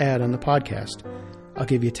heard this ad on the podcast, I'll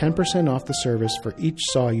give you 10% off the service for each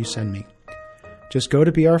saw you send me. Just go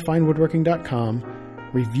to brfinewoodworking.com,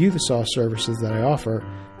 review the saw services that I offer,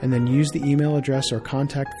 and then use the email address or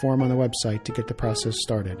contact form on the website to get the process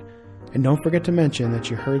started. And don't forget to mention that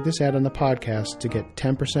you heard this ad on the podcast to get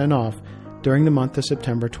 10% off during the month of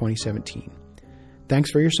September 2017.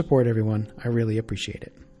 Thanks for your support, everyone. I really appreciate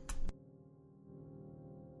it.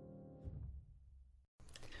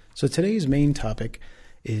 So today's main topic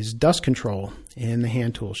is dust control in the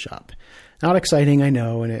hand tool shop. Not exciting, I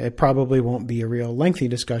know, and it probably won't be a real lengthy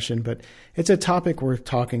discussion, but it's a topic worth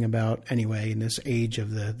talking about anyway in this age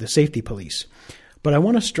of the safety police. But I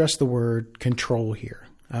want to stress the word control here.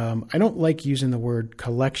 I don't like using the word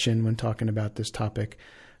collection when talking about this topic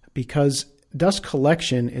because dust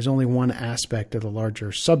collection is only one aspect of the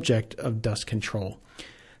larger subject of dust control.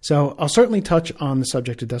 So I'll certainly touch on the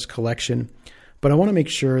subject of dust collection, but I want to make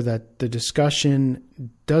sure that the discussion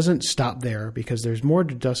doesn't stop there because there's more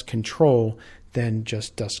to dust control than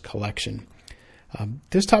just dust collection.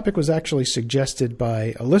 This topic was actually suggested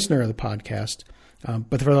by a listener of the podcast,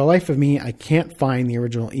 but for the life of me, I can't find the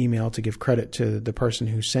original email to give credit to the person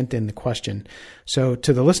who sent in the question. So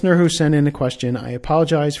to the listener who sent in the question, I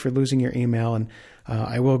apologize for losing your email, and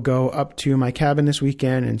I will go up to my cabin this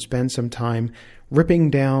weekend and spend some time ripping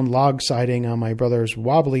down log siding on my brother's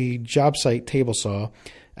wobbly job site table saw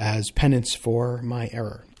as penance for my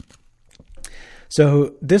error.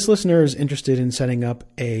 So this listener is interested in setting up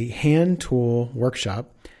a hand tool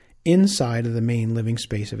workshop inside of the main living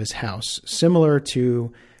space of his house, similar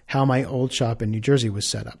to how my old shop in New Jersey was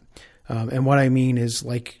set up. And what I mean is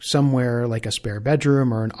like somewhere like a spare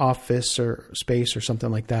bedroom or an office or space or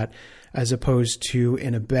something like that, as opposed to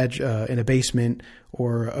in a basement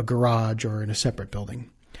or a garage or in a separate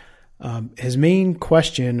building. His main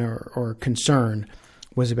question or concern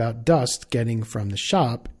was about dust getting from the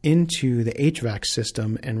shop into the HVAC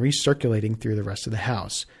system and recirculating through the rest of the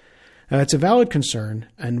house. Now, it's a valid concern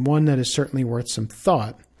and one that is certainly worth some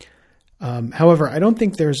thought. However, I don't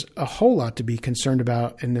think there's a whole lot to be concerned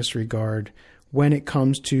about in this regard when it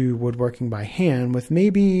comes to woodworking by hand, with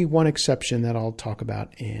maybe one exception that I'll talk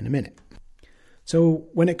about in a minute. So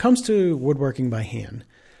when it comes to woodworking by hand,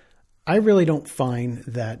 I really don't find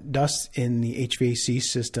that dust in the HVAC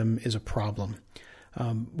system is a problem.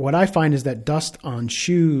 What I find is that dust on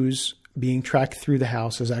shoes being tracked through the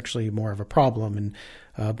house is actually more of a problem.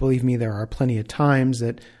 And believe me, there are plenty of times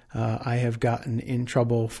that I have gotten in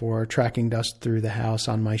trouble for tracking dust through the house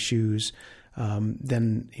on my shoes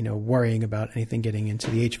than worrying about anything getting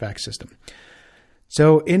into the HVAC system.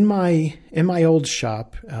 So in my old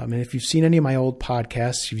shop, and if you've seen any of my old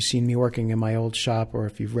podcasts, you've seen me working in my old shop, or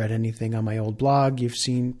if you've read anything on my old blog, you've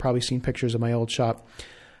probably seen pictures of my old shop.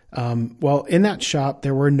 Well, in that shop,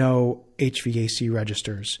 there were no HVAC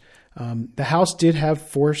registers. The house did have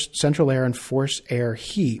forced central air and forced air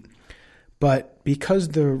heat, but because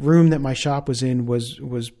the room that my shop was in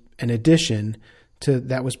was an addition to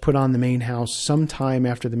that was put on the main house sometime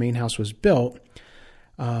after the main house was built,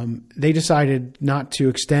 they decided not to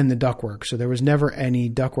extend the ductwork. So there was never any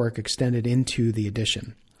ductwork extended into the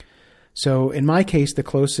addition. So in my case, the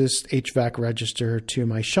closest HVAC register to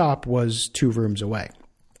my shop was 2 rooms away.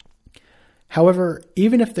 However,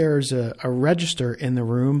 even if there's a register in the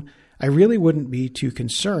room, I really wouldn't be too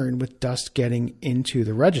concerned with dust getting into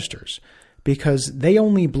the registers because they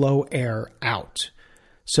only blow air out.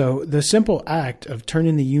 So the simple act of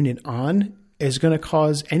turning the unit on is going to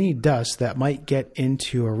cause any dust that might get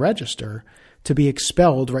into a register to be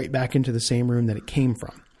expelled right back into the same room that it came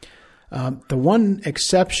from. The one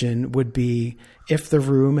exception would be if the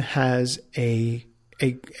room has a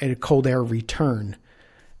cold air return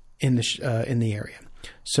in the area.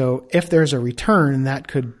 So if there's a return, that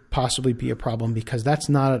could possibly be a problem because that's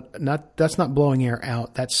not blowing air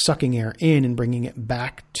out. That's sucking air in and bringing it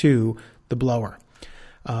back to the blower.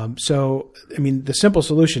 The simple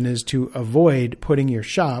solution is to avoid putting your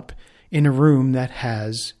shop in a room that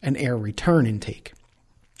has an air return intake.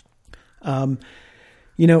 For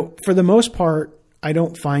the most part, I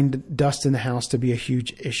don't find dust in the house to be a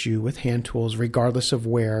huge issue with hand tools, regardless of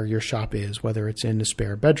where your shop is, whether it's in the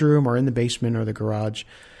spare bedroom or in the basement or the garage.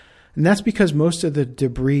 And that's because most of the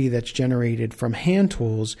debris that's generated from hand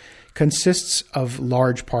tools consists of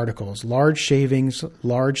large particles, large shavings,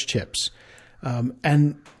 large chips.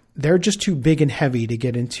 And they're just too big and heavy to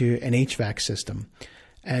get into an HVAC system.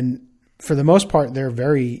 And for the most part, they're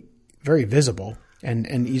very, very visible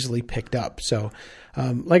and easily picked up. So,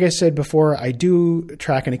 like I said before, I do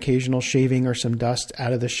track an occasional shaving or some dust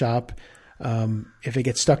out of the shop if it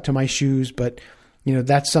gets stuck to my shoes, but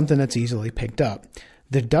that's something that's easily picked up.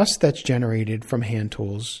 The dust that's generated from hand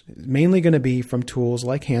tools is mainly going to be from tools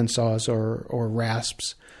like hand saws or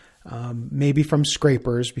rasps, maybe from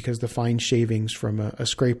scrapers because the fine shavings from a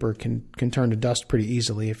scraper can turn to dust pretty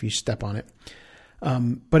easily if you step on it.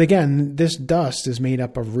 But again, this dust is made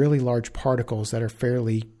up of really large particles that are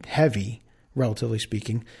fairly heavy, relatively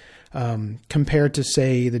speaking, compared to,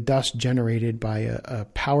 say, the dust generated by a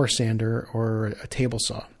power sander or a table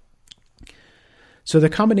saw. So the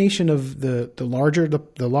combination of the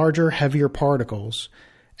larger, heavier particles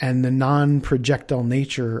and the non-projectile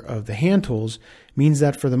nature of the hand tools means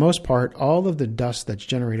that for the most part, all of the dust that's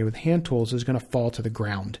generated with hand tools is going to fall to the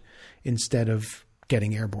ground instead of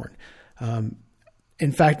getting airborne.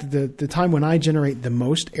 In fact, the time when I generate the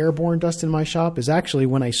most airborne dust in my shop is actually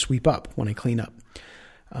when I sweep up, when I clean up.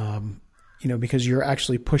 Because you're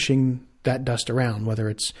actually pushing that dust around, whether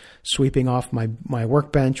it's sweeping off my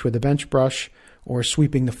workbench with a bench brush or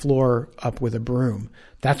sweeping the floor up with a broom.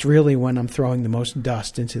 That's really when I'm throwing the most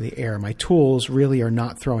dust into the air. My tools really are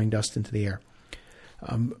not throwing dust into the air.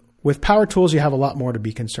 With power tools, you have a lot more to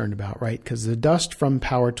be concerned about, right? Because the dust from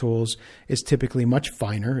power tools is typically much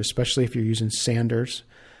finer, especially if you're using sanders.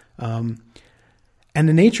 And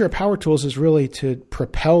the nature of power tools is really to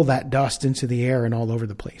propel that dust into the air and all over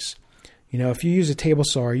the place. If you use a table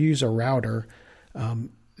saw or you use a router,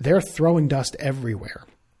 they're throwing dust everywhere.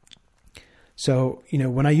 So,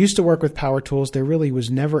 when I used to work with power tools, there really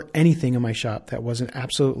was never anything in my shop that wasn't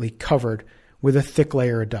absolutely covered with a thick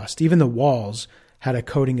layer of dust. Even the walls had a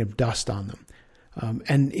coating of dust on them.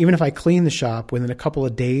 And even if I cleaned the shop, within a couple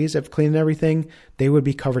of days of cleaning everything, they would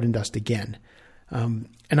be covered in dust again. And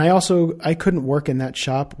I couldn't work in that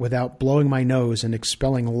shop without blowing my nose and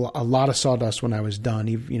expelling a lot of sawdust when I was done,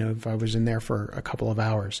 if I was in there for a couple of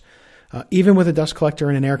hours. Even with a dust collector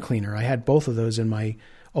and an air cleaner, I had both of those in my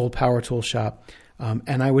old power tool shop,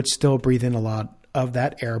 and I would still breathe in a lot of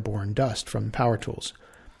that airborne dust from power tools.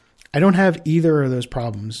 I don't have either of those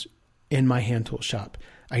problems in my hand tool shop.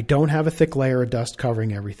 I don't have a thick layer of dust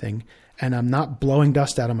covering everything, and I'm not blowing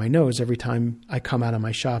dust out of my nose every time I come out of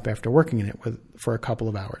my shop after working in it for a couple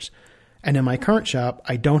of hours. And in my current shop,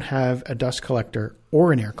 I don't have a dust collector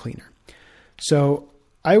or an air cleaner. So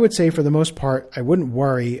I would say for the most part, I wouldn't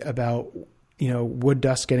worry about wood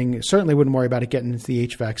dust certainly wouldn't worry about it getting into the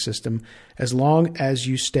HVAC system as long as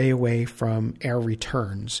you stay away from air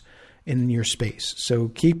returns in your space. So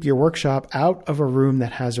keep your workshop out of a room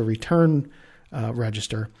that has a return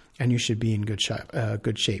register, and you should be in good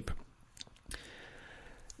shape.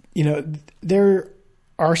 There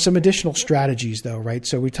are some additional strategies though, right?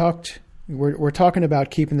 So we're talking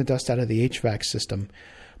about keeping the dust out of the HVAC system.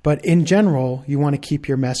 But in general, you want to keep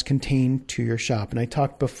your mess contained to your shop. And I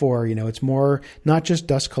talked before, it's more not just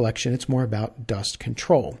dust collection, it's more about dust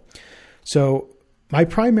control. So my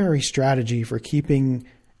primary strategy for keeping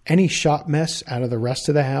any shop mess out of the rest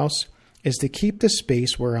of the house is to keep the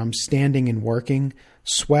space where I'm standing and working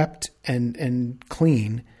swept and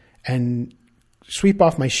clean and sweep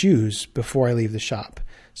off my shoes before I leave the shop.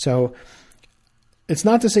 So it's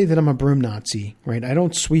not to say that I'm a broom Nazi, right? I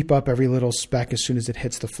don't sweep up every little speck as soon as it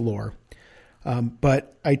hits the floor.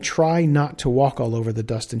 But I try not to walk all over the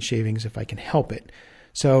dust and shavings if I can help it.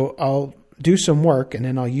 So I'll do some work and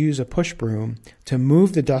then I'll use a push broom to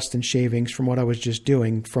move the dust and shavings from what I was just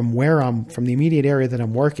doing from the immediate area that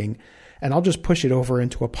I'm working. And I'll just push it over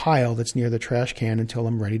into a pile that's near the trash can until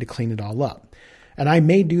I'm ready to clean it all up. And I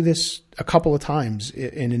may do this a couple of times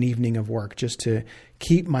in an evening of work just to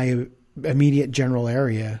keep my immediate general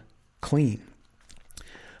area clean.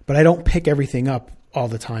 But I don't pick everything up all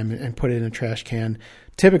the time and put it in a trash can,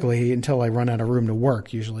 typically until I run out of room to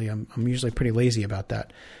work. Usually I'm usually pretty lazy about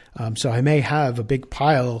that. So I may have a big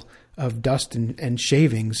pile of dust and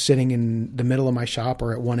shavings sitting in the middle of my shop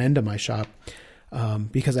or at one end of my shop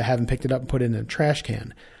because I haven't picked it up and put it in a trash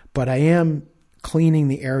can. But I am cleaning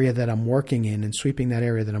the area that I'm working in and sweeping that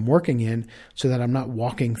area that I'm working in so that I'm not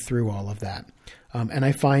walking through all of that. And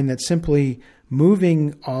I find that simply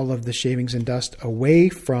moving all of the shavings and dust away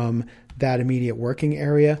from that immediate working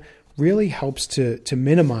area really helps to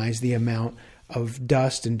minimize the amount of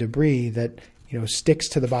dust and debris that sticks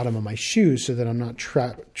to the bottom of my shoes so that I'm not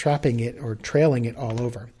trapping it or trailing it all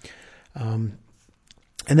over. And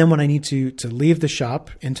then when I need to leave the shop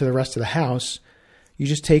into the rest of the house, you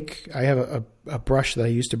just I have a brush that I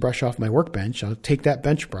use to brush off my workbench. I'll take that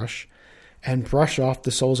bench brush and brush off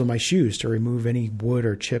the soles of my shoes to remove any wood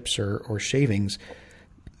or chips or shavings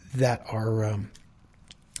that are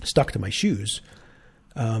stuck to my shoes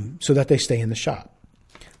so that they stay in the shop.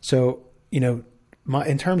 So,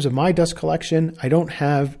 in terms of my dust collection, I don't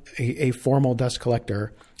have a formal dust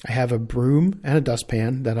collector. I have a broom and a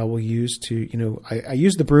dustpan that I will use to, I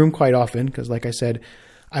use the broom quite often because, like I said,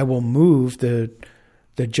 I will move the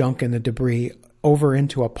junk and the debris over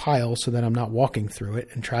into a pile so that I'm not walking through it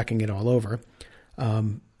and tracking it all over.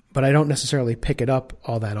 But I don't necessarily pick it up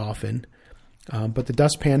all that often. But the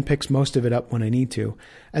dustpan picks most of it up when I need to.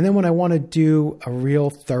 And then when I want to do a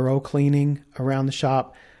real thorough cleaning around the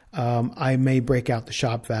shop, I may break out the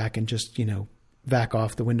shop vac and just, vac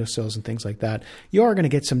off the windowsills and things like that. You are going to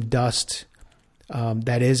get some dust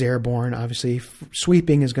that is airborne. Obviously,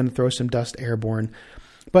 sweeping is going to throw some dust airborne.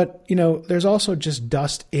 But, there's also just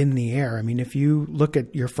dust in the air. I mean, if you look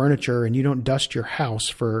at your furniture and you don't dust your house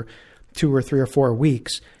for 2 or 3 or 4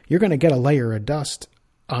 weeks, you're going to get a layer of dust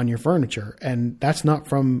on your furniture. And that's not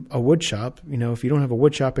from a wood shop. If you don't have a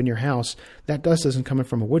wood shop in your house, that dust isn't coming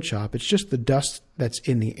from a wood shop. It's just the dust that's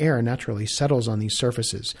in the air naturally settles on these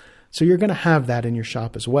surfaces. So you're going to have that in your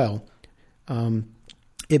shop as well.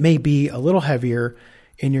 It may be a little heavier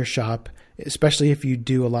in your shop, especially if you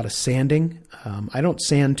do a lot of sanding. I don't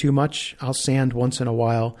sand too much. I'll sand once in a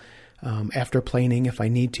while after planing if I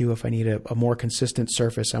need to. If I need a more consistent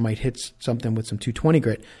surface, I might hit something with some 220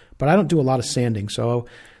 grit. But I don't do a lot of sanding. So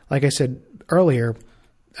like I said earlier,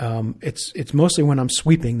 it's mostly when I'm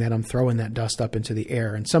sweeping that I'm throwing that dust up into the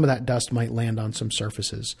air. And some of that dust might land on some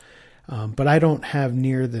surfaces. But I don't have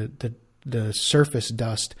near the surface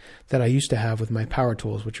dust that I used to have with my power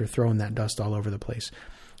tools, which are throwing that dust all over the place.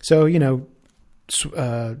 So,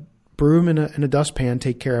 broom and a dustpan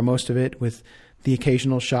take care of most of it, with the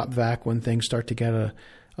occasional shop vac when things start to get a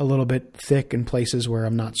little bit thick in places where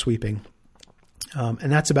I'm not sweeping.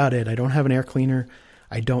 And that's about it. I don't have an air cleaner.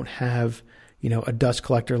 I don't have, a dust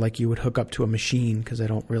collector like you would hook up to a machine because I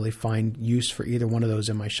don't really find use for either one of those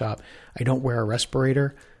in my shop. I don't wear a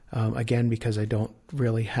respirator, again, because I don't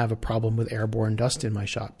really have a problem with airborne dust in my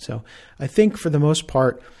shop. So I think for the most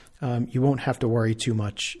part, you won't have to worry too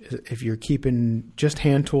much. If you're keeping just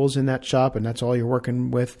hand tools in that shop and that's all you're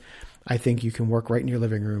working with, I think you can work right in your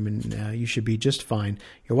living room and you should be just fine.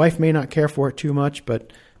 Your wife may not care for it too much,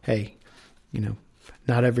 but hey,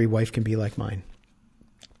 not every wife can be like mine.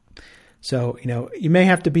 So, you may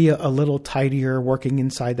have to be a little tidier working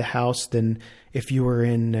inside the house than if you were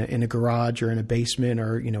in a garage or in a basement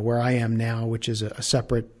or, where I am now, which is a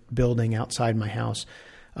separate building outside my house.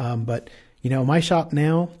 But, my shop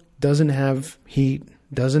now doesn't have heat,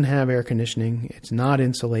 doesn't have air conditioning. It's not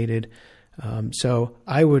insulated. So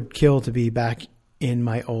I would kill to be back in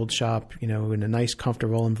my old shop, in a nice,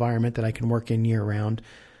 comfortable environment that I can work in year round.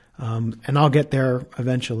 And I'll get there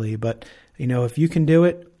eventually. But, if you can do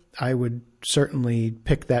it, I would certainly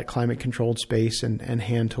pick that climate controlled space and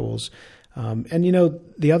hand tools. And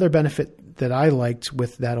the other benefit that I liked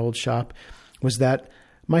with that old shop was that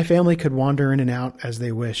my family could wander in and out as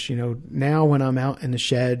they wish. Now when I'm out in the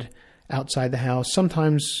shed outside the house,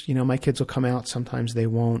 sometimes, my kids will come out, sometimes they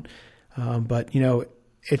won't. But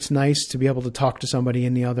it's nice to be able to talk to somebody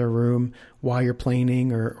in the other room while you're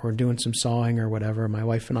planing or doing some sawing or whatever. My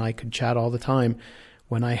wife and I could chat all the time.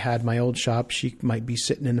 When I had my old shop, she might be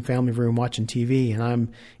sitting in the family room watching TV and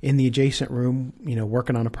I'm in the adjacent room,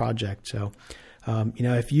 working on a project. So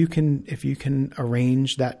If you can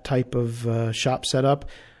arrange that type of shop setup,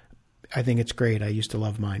 I think it's great. I used to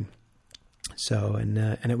love mine. So,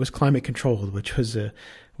 and it was climate controlled, which was a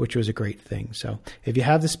great thing. So if you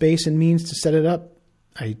have the space and means to set it up,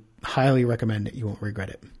 I highly recommend it. You won't regret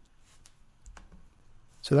it.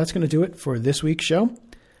 So that's going to do it for this week's show.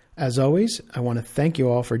 As always, I want to thank you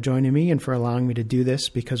all for joining me and for allowing me to do this,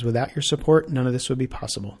 because without your support, none of this would be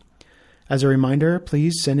possible. As a reminder,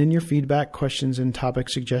 please send in your feedback, questions, and topic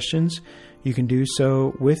suggestions. You can do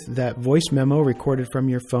so with that voice memo recorded from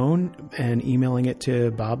your phone and emailing it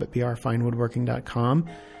to bob@brfinewoodworking.com,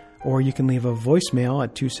 or you can leave a voicemail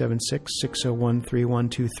at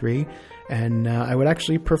 276-601-3123. And I would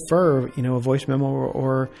actually prefer, a voice memo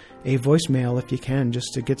or a voicemail if you can,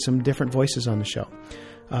 just to get some different voices on the show.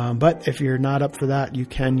 But if you're not up for that, you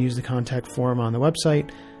can use the contact form on the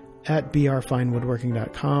website at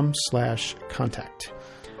brfinewoodworking.com/contact.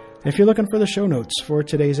 And if you're looking for the show notes for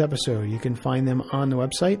today's episode, you can find them on the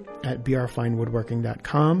website at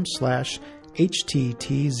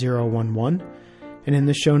brfinewoodworking.com/HTT011. And in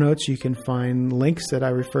the show notes, you can find links that I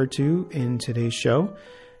referred to in today's show,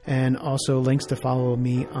 and also links to follow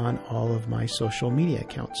me on all of my social media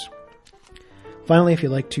accounts. Finally, if you'd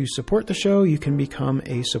like to support the show, you can become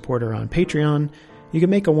a supporter on Patreon. You can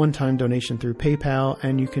make a one-time donation through PayPal,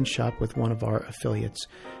 and you can shop with one of our affiliates.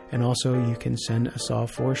 And also, you can send a saw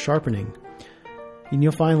for sharpening. And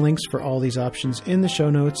you'll find links for all these options in the show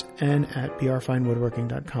notes and at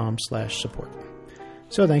brfinewoodworking.com/support.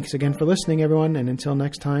 So thanks again for listening, everyone, and until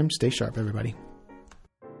next time, stay sharp, everybody.